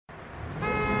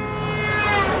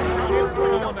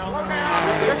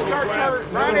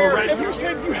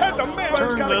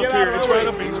turn left here. It's right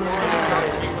up his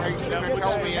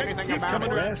It's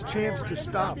coming. Last chance to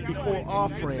stop before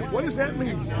off-ramp. What does that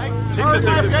mean?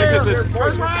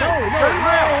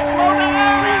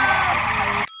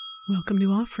 Welcome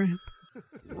to off-ramp.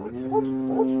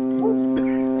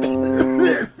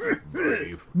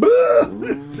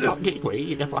 Got any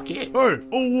brie in a bucket? Hey,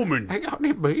 old woman. I got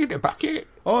any brie in a bucket?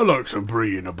 I like some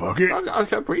brie in a bucket. I got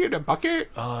some brie in a bucket.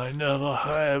 I never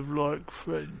have like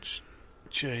French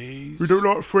cheese. We don't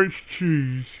like French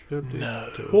cheese. No.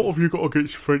 What have you got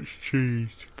against French cheese?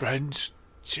 French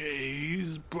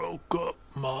cheese broke up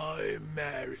my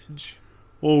marriage.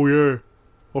 Oh, yeah.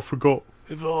 I forgot.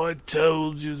 If I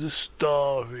told you the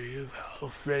story of how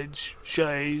French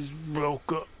cheese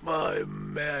broke up my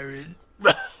marriage.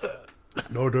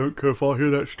 No, I don't care if I hear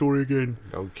that story again.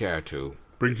 Don't care to.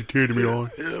 Brings a tear to me eye.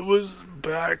 It was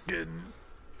back in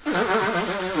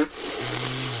 19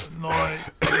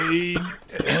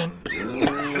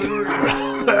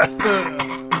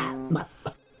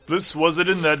 Bliss was it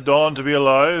in that dawn to be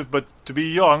alive, but to be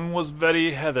young was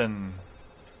very heaven.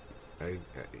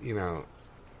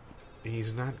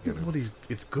 He's not gonna. Well,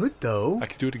 it's good though. I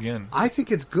could do it again. I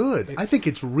think it's good. I think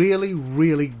it's really,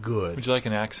 really good. Would you like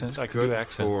an accent? I could do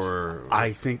accents.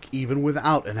 I think even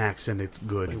without an accent, it's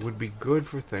good. It would be good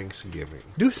for Thanksgiving.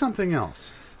 Do something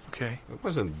else. Okay. It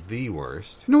wasn't the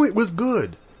worst. No, it was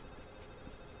good.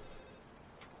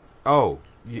 Oh,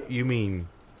 you mean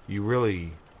you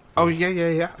really? Oh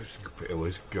yeah. It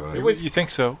was good. You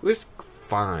think so? It was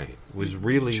fine. It was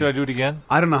really. Should I do it again?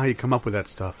 I don't know how you come up with that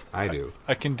stuff. I do.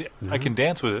 I can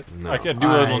dance with it. No. I can do a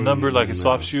little number like a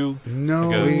soft shoe. No,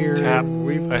 like a tap.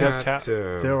 We've I have got, tap.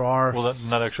 There are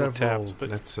not actual several. taps, but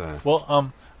That's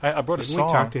I brought a Didn't song.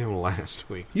 we talked to him last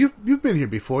week? You've been here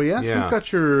before, yes? Yeah. We've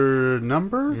got your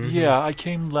number. Mm-hmm. Yeah, I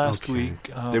came last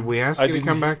week. Did we ask you to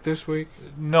come back this week?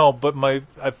 No, but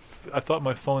I thought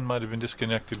my phone might have been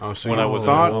disconnected Oh, so when you I was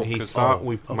thought he thought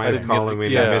we might have called him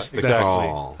and missed the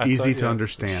call. Easy to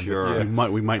understand. Sure.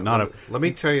 We might not have. Let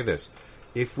me tell you this.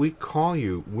 If we call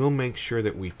you, we'll make sure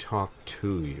that we talk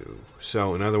to you.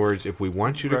 So, in other words, if we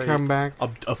want you to come back...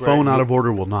 A phone out of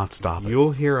order will not stop it.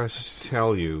 You'll hear us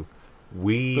tell you,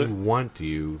 we want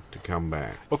you to come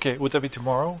back. Okay, would that be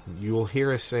tomorrow? You'll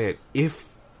hear us say it if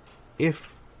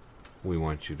we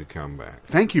want you to come back.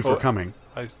 Thank you for coming.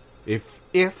 If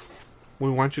we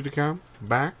want you to come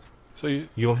back, so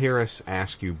you'll hear us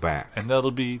ask you back. And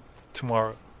that'll be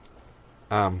tomorrow.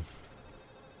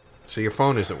 So your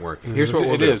phone isn't working. Here's what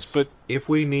we'll do. It is, but... If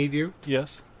we need you,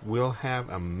 yes, we'll have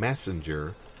a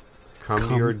messenger come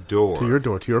to your door. To your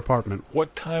door, to your apartment.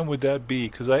 What time would that be?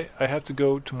 Because I have to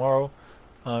go tomorrow,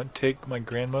 take my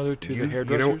grandmother to the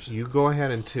hairdressers. You go ahead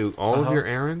and do all of your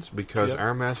errands because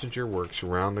our messenger works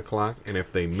around the clock, and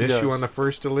if they miss you on the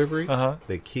first delivery,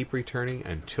 they keep returning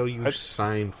until you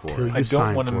sign for it. I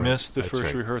don't want to miss the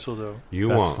first rehearsal, though. You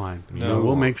That's won't. fine. No.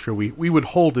 We'll make sure we would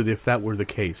hold it if that were the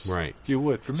case. Right. You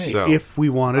would, for me. So, if we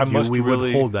wanted you, we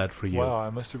would hold that for you. Wow, I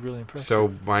must have really impressed So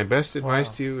you. my best advice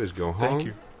to you is go home. Thank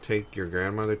you. Take your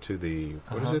grandmother to the,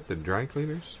 what is it, the dry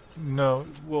cleaners? No,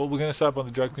 well, we're going to stop on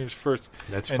the dry cleaners first.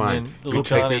 That's and fine. Then little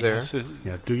take Johnny her there. says,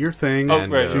 Yeah, do your thing. Oh,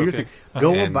 right, do your thing.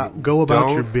 Go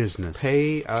about your business.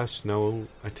 Pay us no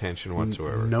attention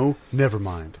whatsoever. No, never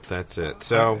mind. That's it.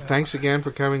 So, thanks again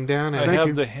for coming down. I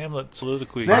have the Hamlet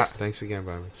soliloquy. Thanks again,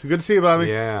 Bobby. It's good to see you, Bobby.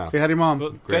 Yeah. Say hi to your mom.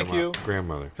 Well, thank you.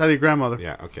 Grandmother. Say hi to your grandmother.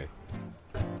 Yeah, okay.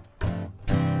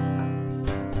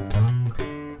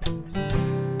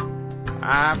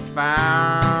 I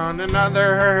found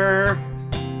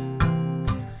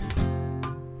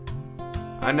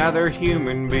another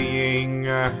human being,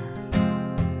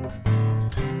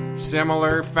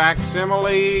 similar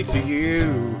facsimile to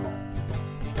you,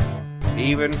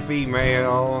 even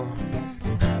female.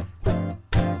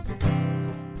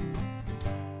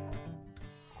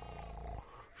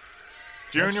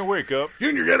 Junior, wake up.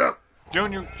 Junior, get up.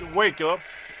 Junior, wake up.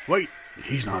 Wait,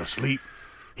 he's not asleep.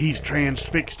 He's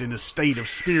transfixed in a state of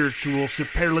spiritual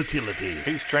superlativity.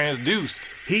 He's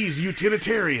transduced. He's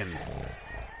utilitarian.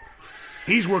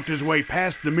 He's worked his way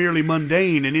past the merely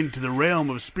mundane and into the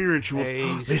realm of spiritual...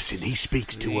 Listen, he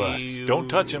speaks to us. Don't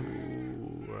touch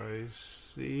him. I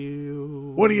see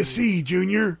you. What do you see,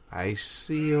 Junior? I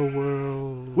see a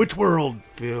world. Which world?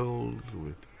 Filled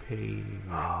with pain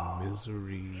and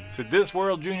misery. To this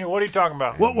world, Junior, what are you talking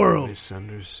about? What world?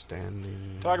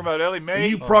 Misunderstanding. Talking about Ellie Mae? Are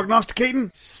you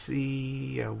prognosticating?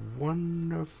 See a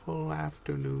wonderful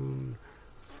afternoon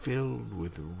filled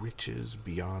with riches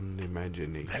beyond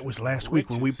imagination. That was last week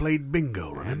when we played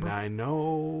bingo, remember? And I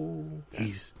know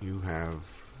you have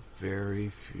very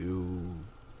few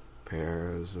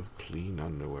pairs of clean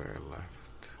underwear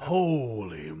left.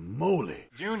 Holy moly.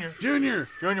 Junior, wait. Junior.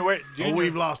 Oh,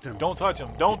 we've lost him. Don't touch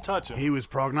him. He was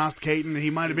prognosticating he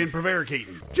might have been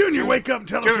prevaricating. Junior, wake up and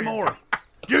tell us some more.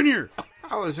 Junior.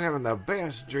 I was having the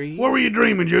best dream. What were you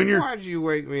dreaming, Junior? Why'd you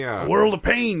wake me up? A world of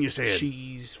pain, you said.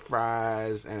 Cheese,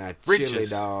 fries, and a Riches. chili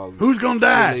dog. Who's gonna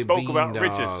die? Chili Spoke bean about dog.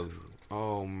 riches.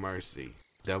 Oh, mercy.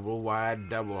 Double wide,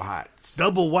 double hots.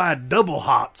 Double wide, double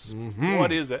hots.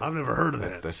 What is that? I've never heard of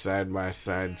That's that. the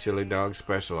side-by-side chili dog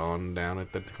special on down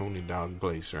at the Coney Dog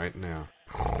place right now.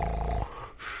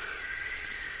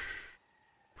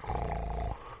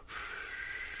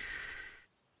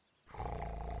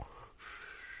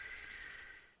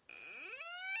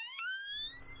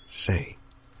 Say,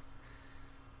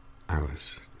 I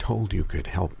was told you could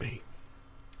help me.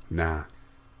 Nah.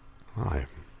 Well, I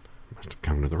must have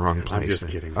come to the wrong place. I'm just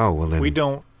kidding. Oh, well then... We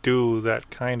don't do that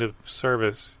kind of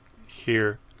service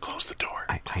here. Close the door.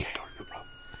 Close the door, no problem.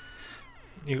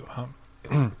 You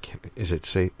Is it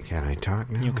safe? Can I talk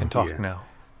now? you can talk now.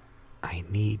 I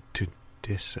need to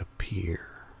disappear.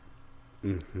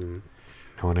 Mm-hmm.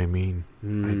 Know what I mean?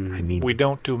 I need We to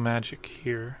don't do magic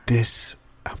here.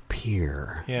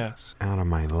 disappear Yes. out of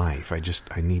my life. I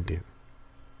need to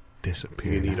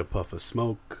disappear. You need a puff of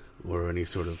smoke or any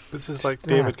sort of... This is like It's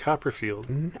David not- Copperfield.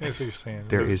 That's what you're saying.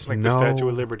 There The- is like no- the Statue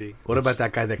of Liberty. What about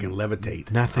that guy that can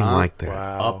levitate? Nothing Huh? like that.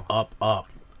 Wow. Up.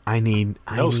 I need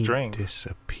No to strings.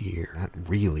 disappear. Not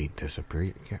really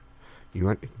disappear.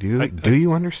 Do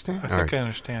you understand? I think I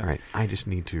understand. All right. I just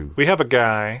need to. We have a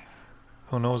guy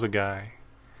who knows a guy.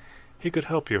 He could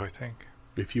help you, I think.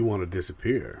 If you want to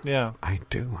disappear. Yeah. I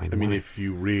do. I mean, if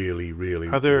you really, really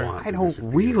Are there- want I to don't disappear.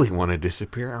 really want to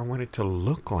disappear. I want it to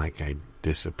look like I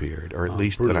disappeared, or at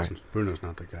least Bruno's, that Bruno's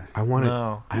not the guy. I want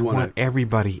No. I You want wanna-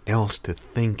 everybody else to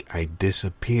think I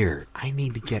disappeared. I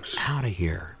need to get out of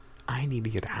here.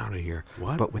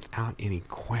 What? But without any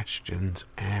questions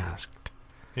asked.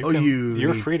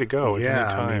 You're free to go at Yeah,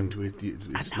 any I time. mean,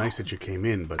 it's nice that you came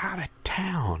in, but Out of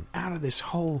town, out of this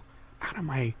whole, out of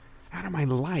my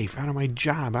life, out of my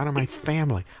job, out of my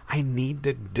family. I need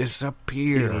to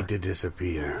disappear. you need to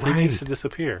disappear. He needs to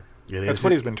disappear. It That's is-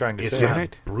 what he's been trying to It's say. not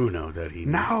Right? Bruno that he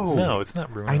needs No. to No, it's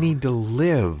not Bruno. I need to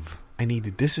live. I need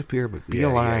to disappear, but be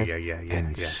alive yeah,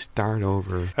 and start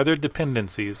over. Are there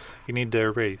dependencies you need to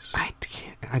erase?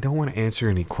 I don't want to answer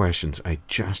any questions. I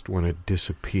just want to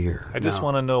disappear. I just No.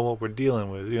 want to know what we're dealing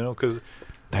with, because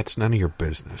That's none of your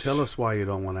business. Tell us why you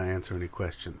don't want to answer any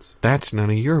questions. That's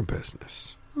none of your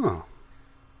business. Oh.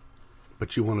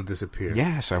 But you want to disappear.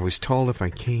 Yes, I was told if I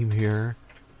came here,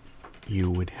 you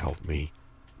would help me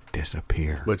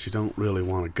disappear. But you don't really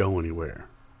want to go anywhere.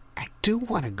 I do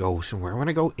want to go somewhere. I want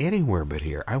to go anywhere but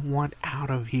here. I want out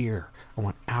of here. I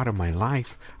want out of my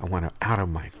life. I want out of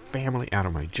my family, out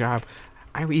of my job.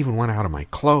 I even want out of my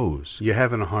clothes. You're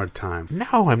having a hard time.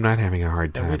 No, I'm not having a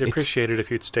hard time. And we'd appreciate it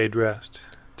if you'd stay dressed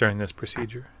during this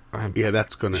procedure. Yeah,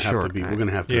 that's going to have Sure, to be. We're going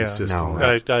to have to Yeah. insist No, on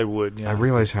that. I would, yeah. I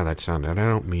realize how that sounded. I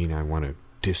don't mean I want to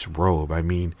disrobe. I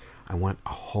mean I want a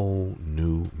whole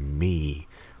new me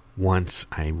once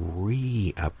I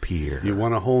reappear. You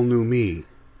want a whole new me.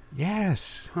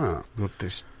 Yes. Huh.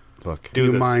 Look. Do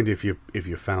you mind if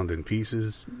you're found in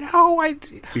pieces? No,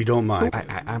 You don't mind.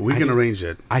 We can arrange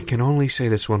it. I can only say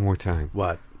this one more time.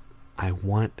 What? I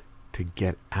want to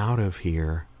get out of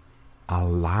here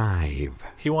alive.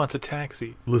 He wants a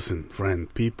taxi. Listen,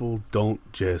 friend, people don't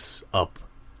just up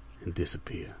and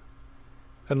disappear.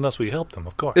 Unless we help them,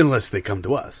 of course. Unless they come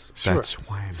to us. Sure. That's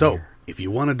why I'm So, here. if you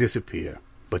want to disappear,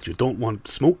 but you don't want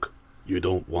smoke, you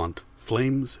don't want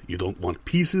flames, you don't want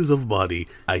pieces of body,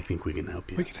 I think we can help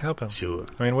you. We can help him. Sure.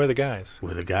 I mean, we're the guys.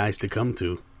 We're the guys to come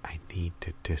to. I need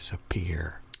to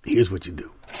disappear. Here's what you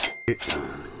do.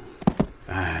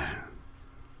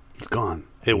 He's gone.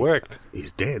 It worked.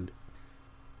 He's dead.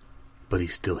 But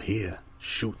he's still here.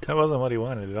 Shoot. That wasn't what he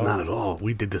wanted at all. Not at all.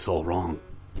 We did this all wrong.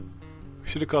 We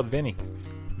should have called Vinny.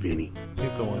 Vinny.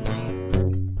 He's the one.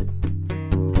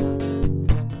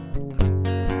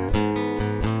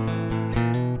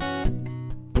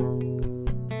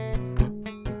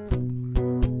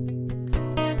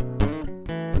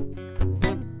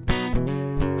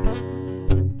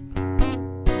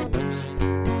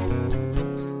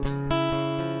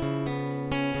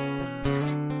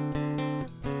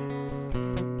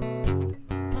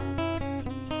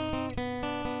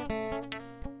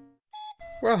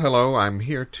 Well, hello. I'm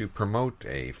here to promote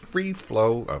a free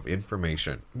flow of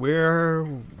information. We're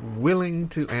willing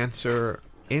to answer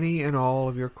any and all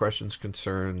of your questions,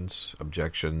 concerns,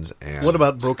 objections, and... What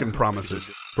about broken promises?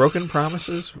 broken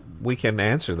promises? We can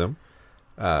answer them.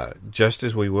 just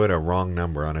as we would a wrong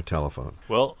number on a telephone.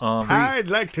 Well, I'd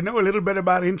like to know a little bit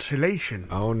about insulation.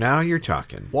 Oh, now you're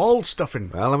talking. Wall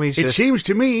stuffing. Well, let me It just... seems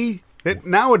to me that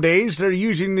nowadays they're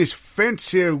using this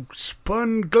fancy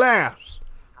spun glass.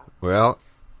 Well,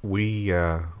 we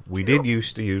did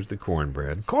used to use the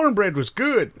cornbread. Cornbread was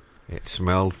good. It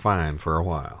smelled fine for a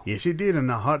while. Yes, it did on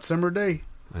a hot summer day.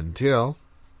 Until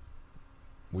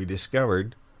we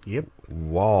discovered Yep.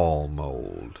 wall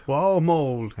mold. Wall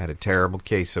mold. Had a terrible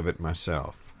case of it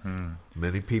myself.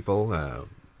 Many people,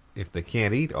 if they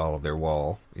can't eat all of their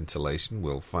wall insulation,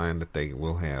 will find that they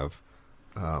will have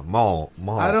mall.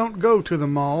 I don't go to the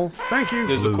mall. Thank you.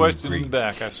 there's a question in the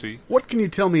back, I see. What can you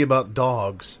tell me about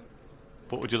dogs?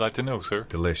 What would you like to know, sir?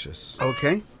 Delicious.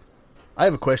 Okay. I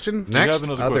have a question. you Next, have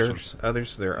another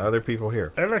others. There are other people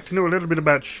here. I'd like to know a little bit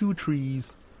about shoe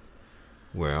trees.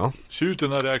 Well, Shoes do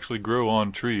not actually grow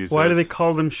on trees. Why do they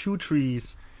call them shoe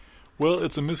trees? Well,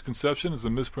 it's a misconception, it's a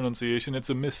mispronunciation, it's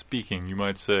a misspeaking, you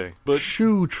might say. But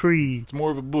Shoe tree. it's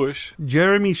more of a bush.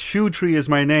 Jeremy Shoe Tree is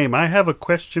my name. I have a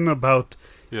question about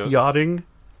Yes. yachting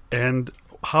and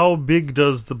how big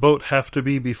does the boat have to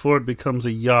be before it becomes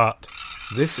a yacht?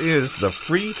 this is the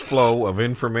free flow of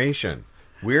information.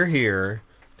 We're here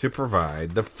to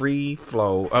provide the free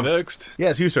flow of... Next.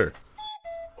 Yes, you, sir.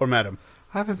 Or madam.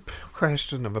 I have a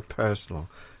question of a personal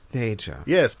nature.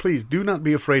 Yes, please do not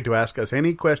be afraid to ask us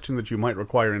any question that you might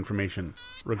require information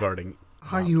regarding.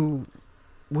 Are you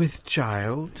with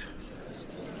child?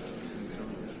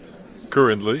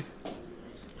 Currently.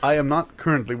 I am not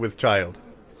currently with child.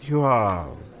 You are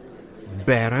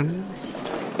barren?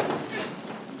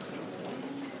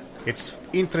 It's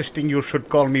interesting you should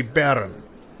call me Baron,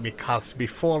 because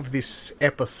before this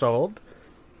episode,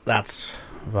 that's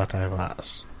what I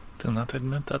was. Do not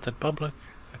admit that in public.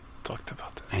 I talked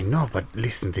about this. I know, but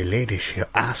listen, the lady, she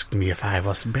asked me if I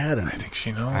was Baron. I think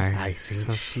she knows. I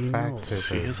think she knows. suspected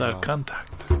She it. is our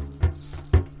contact.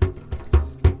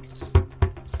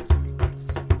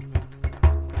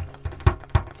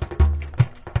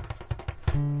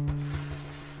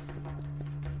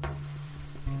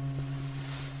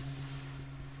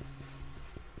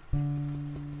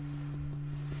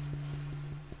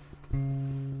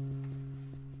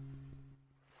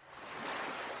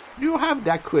 You have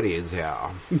daiquiris here.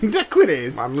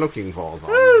 Daiquiris? I'm looking for them.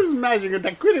 Oh, smashing a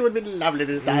daiquiri would be lovely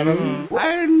this time.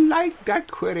 I like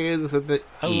daiquiris in the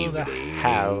the evening.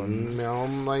 hounds.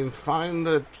 I find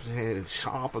that it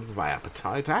sharpens my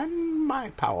appetite and my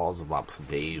powers of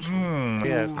observation.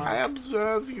 Yes. I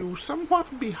observe you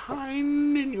somewhat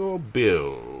behind in your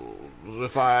bills.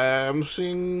 If I am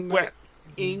seeing Well,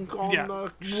 ink on yeah,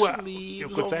 the well, sleeves you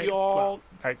could of say, your well,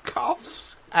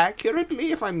 cuffs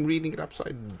accurately, if I'm reading it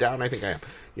upside down, I think I am.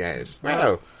 Yes.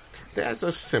 Well, there's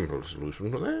a simple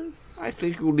solution for that. I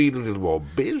think you need a little more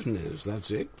business,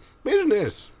 that's it.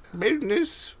 Business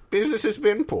has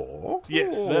been poor.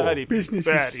 Yes, very Business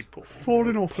very is poor.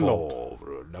 falling off a lot.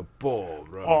 Poor.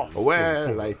 Awful.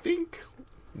 Well, I think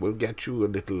we'll get you a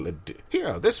little...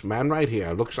 Here, this man right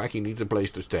here looks like he needs a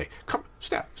place to stay. Come,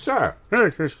 sir.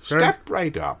 Yes, yes, Step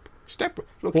right up.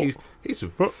 Look, he's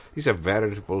a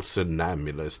veritable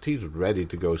somnambulist. He's ready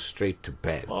to go straight to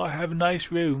bed. I have a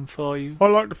nice room for you. I'd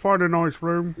like to find a nice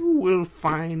room. You will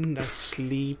find a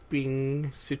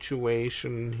sleeping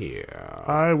situation here.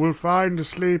 I will find a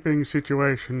sleeping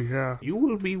situation here. You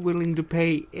will be willing to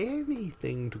pay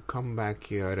anything to come back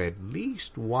here at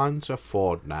least once a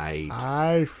fortnight.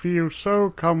 I feel so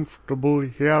comfortable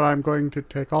here, I'm going to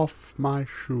take off my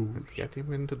shoes. Get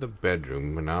him into the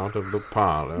bedroom and out of the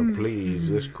parlor, please.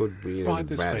 This could be Right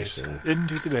this way, sir. embarrassing.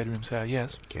 Into the bedroom, sir.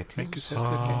 Yes. Get Make his, yourself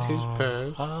at get his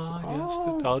purse.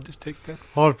 yes. I'll just take that.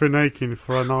 I've been aching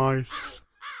for a nice,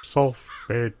 soft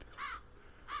bed.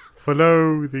 For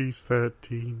lo, these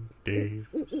 13 days.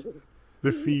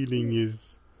 The feeling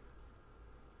is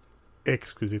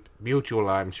exquisite. Mutual,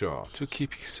 I'm sure. To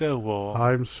keep you so warm.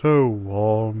 I'm so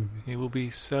warm. You will be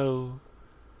so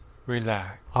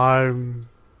relaxed. I'm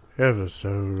ever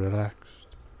so relaxed.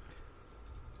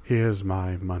 Here's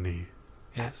my money.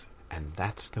 Yes. And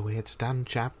that's the way it's done,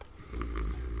 chap.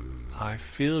 I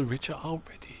feel richer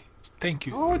already. Thank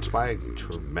you. Oh, it's my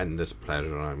tremendous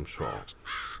pleasure, I'm sure.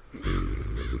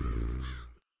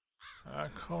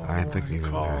 I think you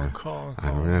can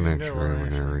I'm in the next room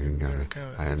whenever you got it.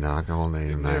 I knock all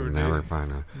day and I never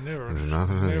find it. There's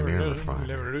nothing that you never find.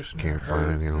 Can't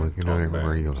find it. Look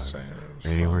anywhere you look.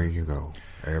 Anywhere you go.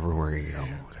 Everywhere you go.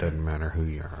 Doesn't matter who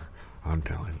you are. I'm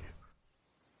telling you.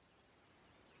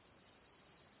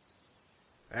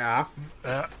 Yeah.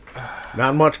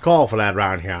 Not much call for that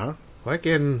round here.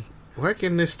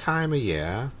 Working this time of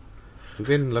year, we've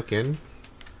been looking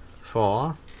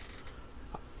for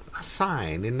a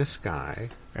sign in the sky.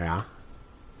 Yeah.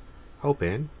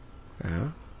 Hoping. Yeah.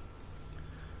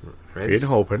 Red's Been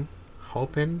hoping.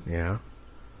 hoping. Yeah.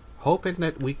 Hoping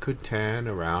that we could turn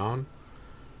around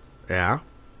Yeah.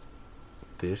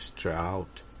 this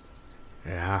drought.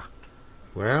 Yeah.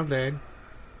 Well then,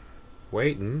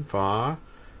 waiting for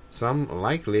some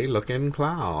likely looking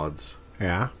clouds.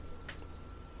 Yeah.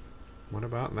 What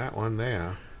about that one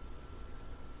there?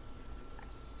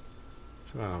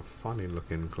 It's a funny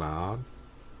looking cloud.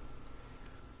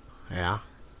 Yeah.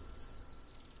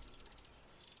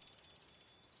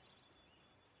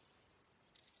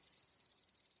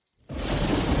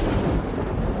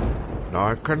 Now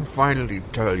I can finally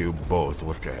tell you both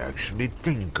what I actually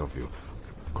think of you.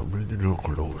 Come a little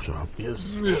closer.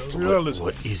 Yes. Yeah, we are listening.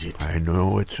 What is it? I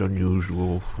know it's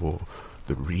unusual for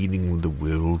the reading of the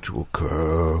will to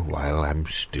occur while I'm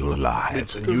still alive.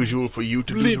 It's unusual for you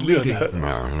to do Lead, the lead, reading. lead.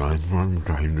 Well, I'm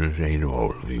trying to say to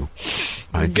all of you.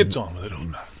 Get on with it, old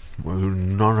man. Well,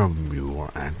 none of you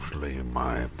are actually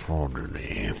my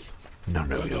progeny.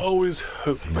 None of I'd you. always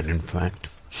hoped. But in fact,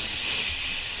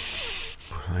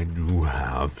 I do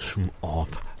have some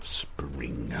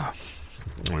offspring.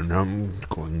 And I'm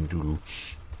going to...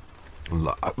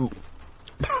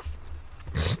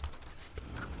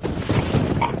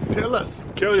 Tell us.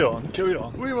 Carry on, carry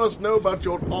on. We must know about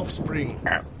your offspring,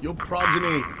 your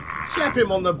progeny. Slap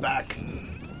him on the back.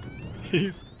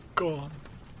 He's gone.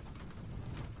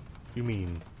 You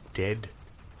mean dead?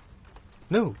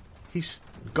 No, he's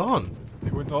gone.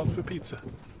 They went out for pizza.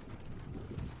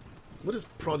 What is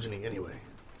progeny anyway?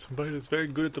 Somebody that's very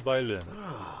good at the violin.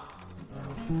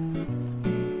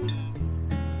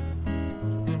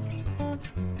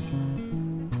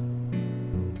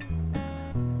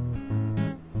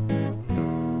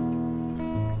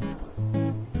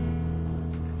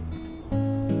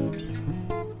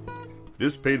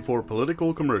 This paid-for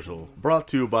political commercial brought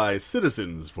to you by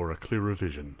Citizens for a Clearer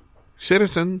Vision.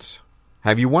 Citizens,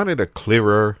 have you wanted a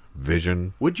clearer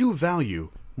vision? Would you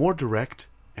value more direct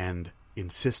and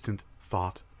insistent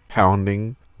thought?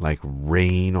 Pounding like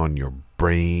rain on your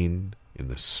brain in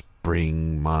the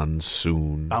spring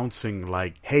monsoon? Bouncing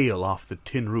like hail off the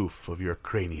tin roof of your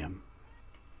cranium?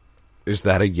 Is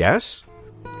that a yes?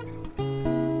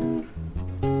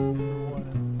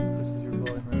 This is your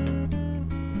volume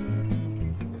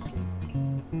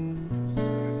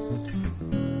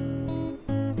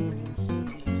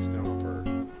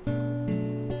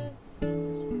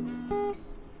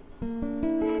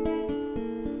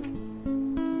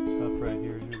Stop right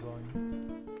here is your volume.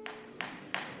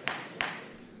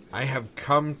 I have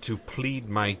come to plead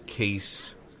my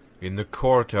case in the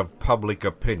court of public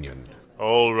opinion.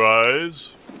 All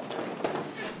rise.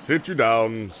 Sit you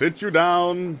down, sit you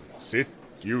down, sit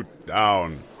you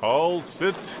down. All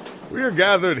sit. We are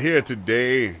gathered here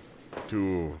today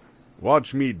to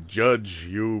watch me judge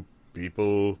you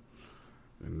people.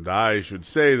 And I should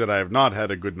say that I have not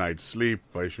had a good night's sleep.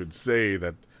 I should say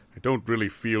that I don't really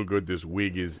feel good. This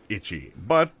wig is itchy.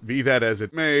 But be that as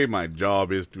it may, my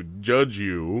job is to judge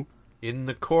you. In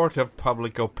the court of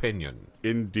public opinion.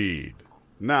 Indeed.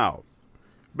 Now,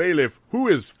 bailiff, who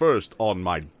is first on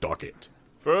my docket?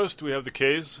 First, we have the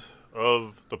case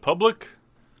of the public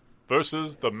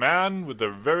versus the man with the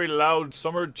very loud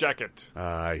summer jacket.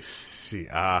 I see.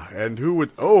 And who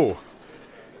would... Oh,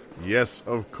 yes,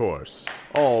 of course.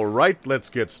 All right, let's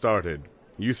get started.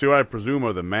 You two, I presume,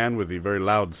 are the man with the very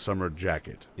loud summer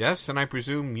jacket. Yes, and I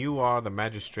presume you are the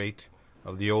magistrate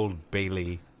of the Old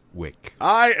Bailey Wick.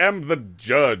 I am the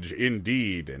judge,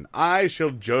 indeed, and I shall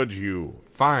judge you.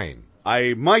 Fine.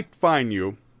 I might fine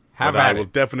you, Have but I at will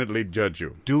it. definitely judge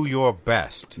you. Do your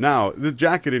best. Now, the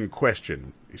jacket in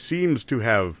question seems to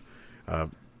have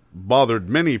bothered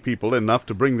many people enough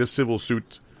to bring this civil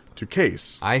suit to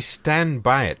case. I stand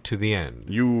by it to the end.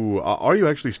 You are you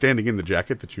actually standing in the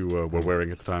jacket that you were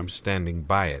wearing at the time? Standing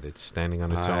by it. It's standing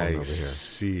on its own I over here.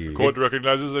 see. Court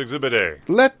recognizes Exhibit A.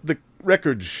 Let the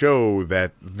record show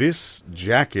that this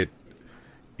jacket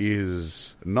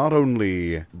is not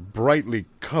only brightly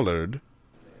colored,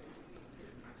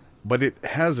 but it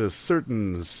has a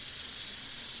certain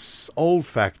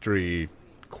olfactory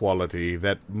quality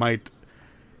that might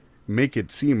make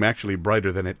it seem actually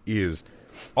brighter than it is.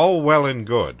 All well and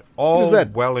good. All is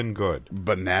that? well and good.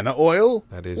 Banana oil?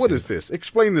 That is What in- is this?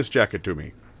 Explain this jacket to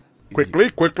me. Quickly,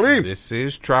 quickly! This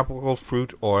is tropical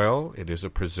fruit oil. It is a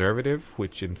preservative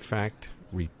which, in fact,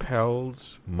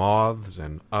 repels moths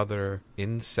and other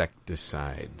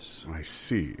insecticides. I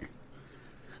see.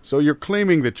 So you're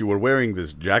claiming that you were wearing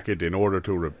this jacket in order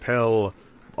to repel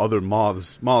other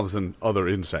moths and other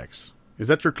insects. Is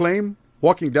that your claim?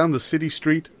 Walking down the city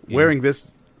street wearing this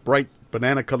bright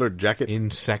banana-colored jacket?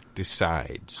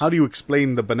 Insecticides. How do you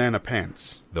explain the banana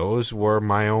pants? Those were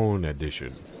my own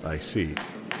addition. I see.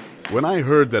 When I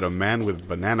heard that a man with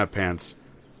banana pants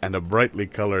and a brightly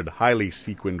colored, highly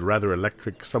sequined, rather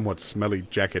electric, somewhat smelly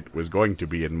jacket was going to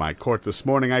be in my court this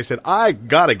morning, I said, I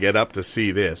gotta get up to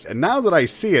see this. And now that I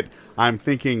see it, I'm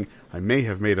thinking I may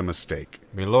have made a mistake.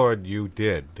 My lord, you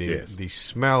did. Yes. The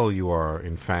smell you are,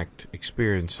 in fact,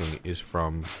 experiencing is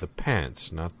from the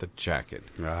pants, not the jacket.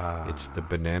 It's the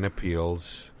banana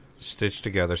peels stitched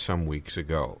together some weeks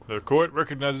ago. The court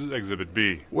recognizes Exhibit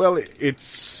B. Well,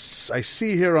 I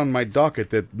see here on my docket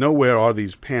that nowhere are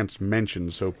these pants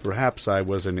mentioned, so perhaps I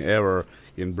was in error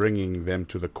in bringing them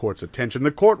to the court's attention.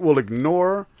 The court will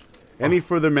ignore any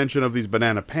further mention of these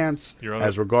banana pants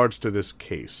as regards to this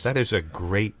case. That is a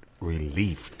great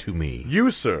relief to me. You,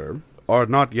 sir, are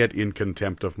not yet in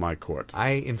contempt of my court.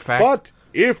 In fact... But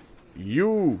if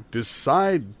you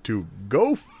decide to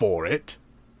go for it,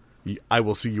 I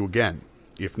will see you again.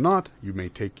 If not, you may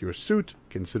take your suit,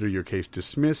 consider your case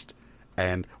dismissed,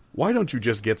 and why don't you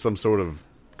just get some sort of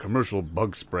commercial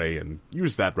bug spray and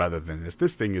use that rather than this?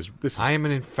 This is... I am,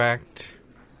 in fact,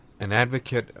 an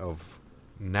advocate of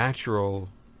natural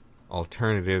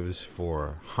alternatives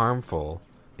for harmful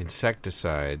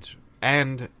insecticides,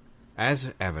 and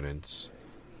as evidence,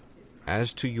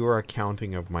 as to your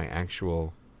accounting of my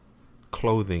actual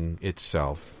clothing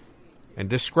itself, and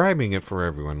describing it for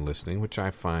everyone listening, which I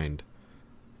find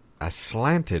a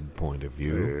slanted point of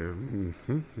view,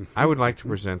 I would like to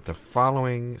present the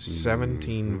following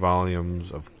 17 volumes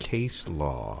of case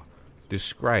law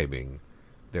describing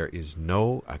there is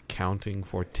no accounting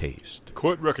for taste.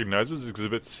 Court recognizes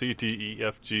Exhibits C, D, E,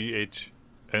 F, G, H,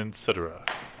 etc.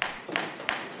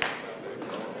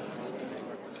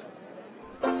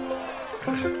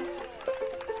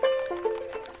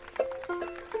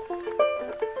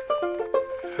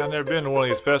 I've never been to one of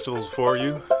these festivals before,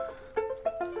 you?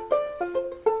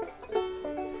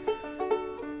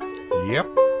 Yep.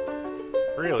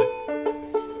 Really?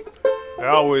 They're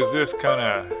always this kind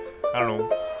of, I don't know,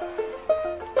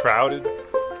 crowded?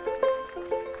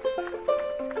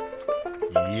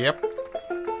 Yep.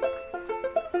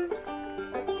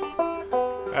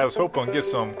 I was hoping to get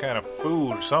some kind of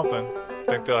food or something.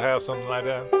 Think they'll have something like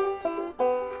that?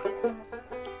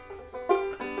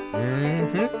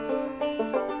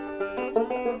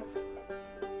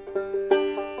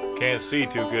 Can't see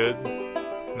too good.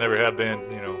 Never have been,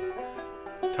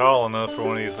 tall enough for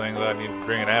one of these things. I need to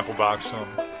bring an apple box or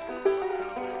something.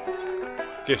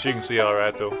 Guess you can see all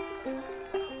right, though.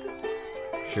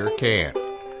 Sure can.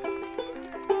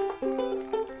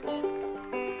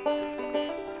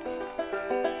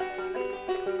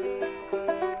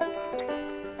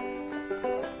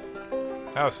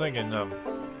 I was thinking,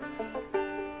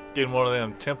 getting one of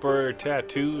them temporary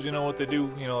tattoos. You know what they do?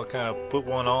 Kind of put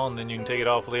one on, then you can take it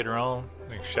off later on.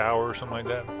 Like shower or something like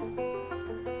that.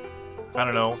 I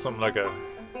don't know, something like a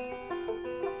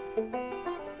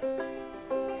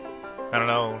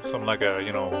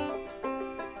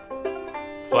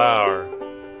flower.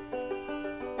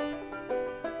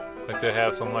 Like they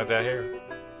have something like that here.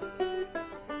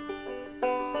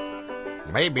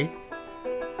 Maybe.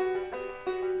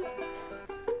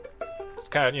 It's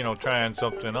kind of, trying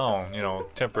something on,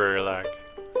 temporary like.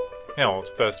 It's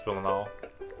a festival and all.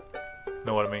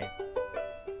 Know what I mean?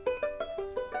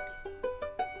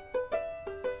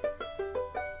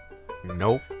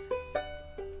 Nope.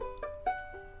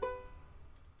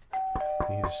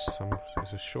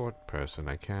 He's a short person.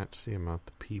 I can't see him out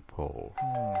the peephole.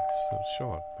 So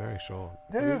short, very short.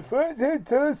 Have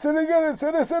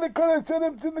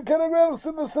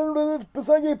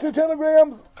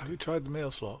you tried the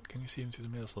mail slot? Can you see him through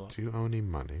the mail slot? Do you owe any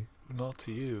money? Not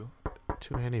to you.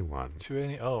 To anyone.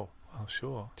 Oh,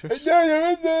 sure. Just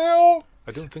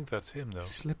I don't think that's him, though.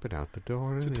 slip it out the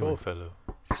door. It's a anyway. tall fellow.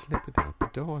 Slip it out the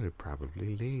door. He'll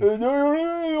probably leave.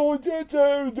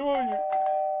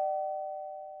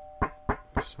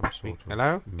 Some sort of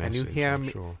Hello? Can you message, hear I'm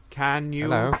me? sure. Can you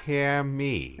Hello? hear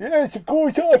me? Yes, of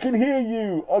course I can hear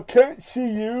you. I can't see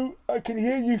you. I can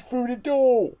hear you through the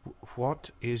door.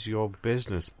 What is your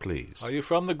business, please? Are you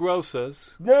from the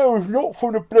grocers? No, it's not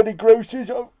from the bloody grocers.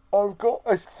 I've got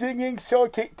a singing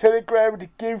psychic telegram to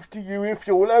give to you if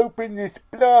you'll open this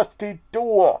blasted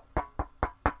door.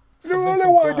 No, I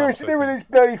don't want to do with this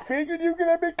bloody thing, and you can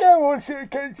let me go on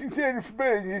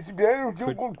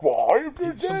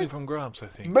Something from Gramps, I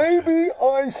think. Maybe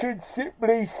I should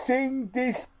simply sing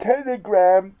this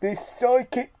telegram, this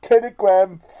psychic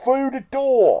telegram, through the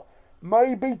door.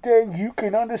 Maybe then you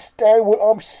can understand what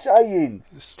I'm saying.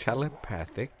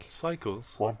 Telepathic?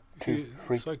 Cycles? One, 2,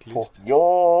 3, 4. cyclist.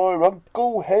 Your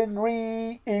Uncle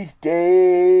Henry is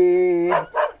dead,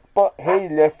 but he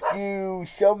left you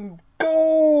some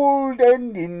gold,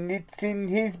 and it's in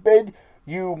his bed.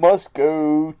 You must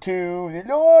go to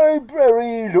the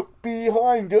library, look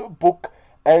behind a book,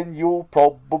 and you'll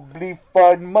probably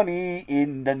find money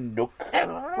in the nook.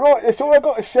 Right, that's all I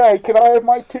got to say. Can I have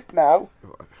my tip now?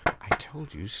 I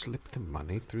told you, slip the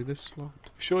money through the slot.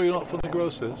 Sure you're not from the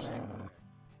grocers?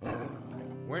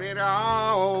 When it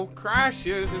all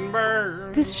crashes and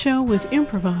burns. This show was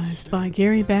improvised by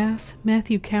Gary Bass,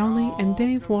 Matthew Cowley, and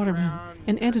Dave Waterman,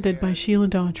 and edited by Sheila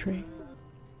Daughtry.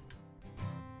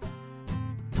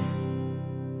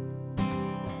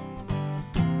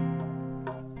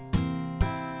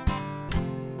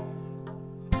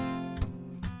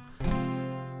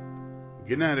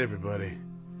 Good night, everybody.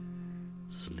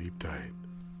 Sleep tight.